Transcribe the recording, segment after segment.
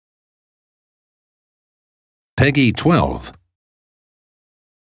Peggy 12.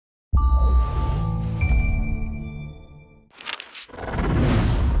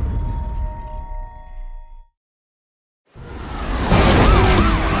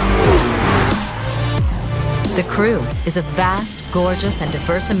 The Crew is a vast, gorgeous, and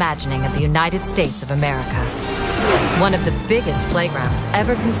diverse imagining of the United States of America. One of the biggest playgrounds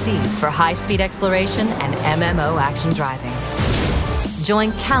ever conceived for high-speed exploration and MMO action driving.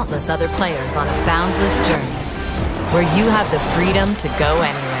 Join countless other players on a boundless journey where you have the freedom to go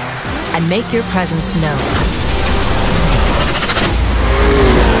anywhere and make your presence known.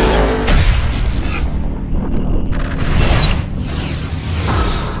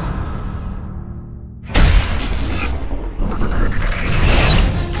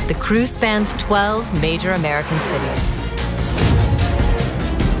 The Crew spans 12 major American cities.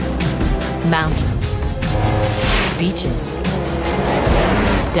 Mountains, beaches,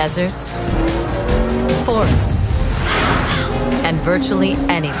 deserts, forests, and virtually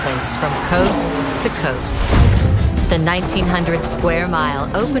any place from coast to coast. The 1,900 square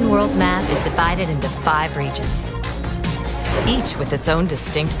mile open world map is divided into 5 regions, each with its own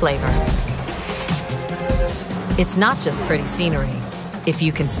distinct flavor. It's not just pretty scenery. If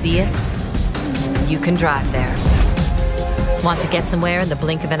you can see it, you can drive there. Want to get somewhere in the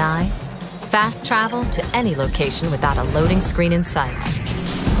blink of an eye? Fast travel to any location without a loading screen in sight.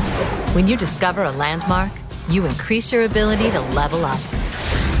 When you discover a landmark, you increase your ability to level up.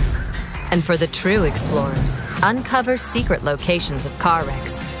 And for the true explorers, uncover secret locations of car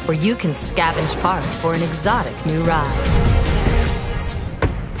wrecks where you can scavenge parts for an exotic new ride.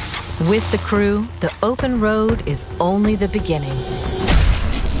 With the Crew, the open road is only the beginning.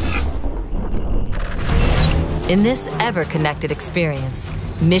 In this ever-connected experience,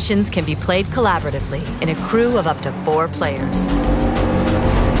 missions can be played collaboratively in a crew of up to 4 players.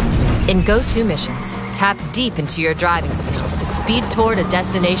 In Go-To missions, tap deep into your driving skills to speed toward a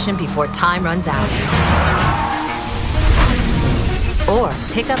destination before time runs out. Or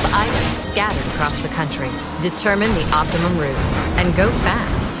pick up items scattered across the country, determine the optimum route, and go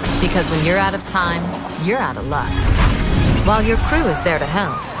fast, because when you're out of time, you're out of luck. While your crew is there to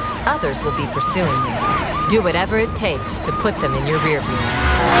help, others will be pursuing you. Do whatever it takes to put them in your rear view.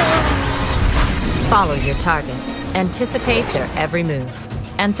 Follow your target, anticipate their every move,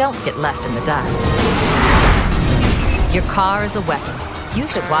 and don't get left in the dust. Your car is a weapon.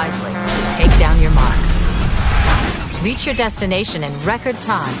 Use it wisely to take down your mark. Reach your destination in record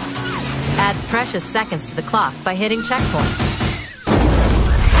time. Add precious seconds to the clock by hitting checkpoints.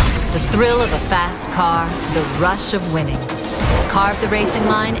 The thrill of a fast car, the rush of winning. Carve the racing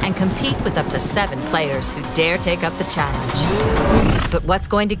line and compete with up to 7 players who dare take up the challenge. But what's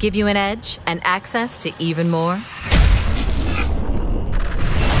going to give you an edge and access to even more?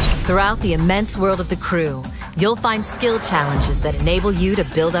 Throughout the immense world of the Crew, you'll find skill challenges that enable you to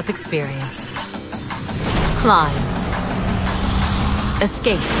build up experience. Climb.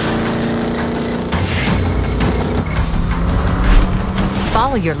 Escape.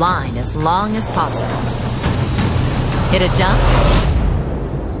 Follow your line as long as possible. Hit a jump.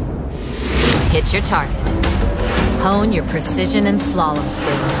 Hit your target. Hone your precision and slalom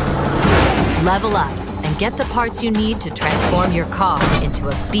skills. Level up and get the parts you need to transform your car into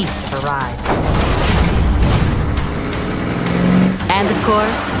a beast of a ride. And of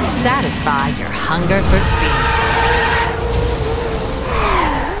course, satisfy your hunger for speed.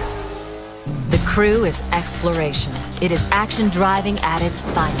 The Crew is exploration. It is action driving at its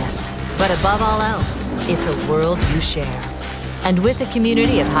finest. But above all else, it's a world you share. And with a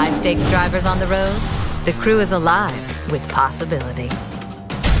community of high-stakes drivers on the road, the Crew is alive with possibility.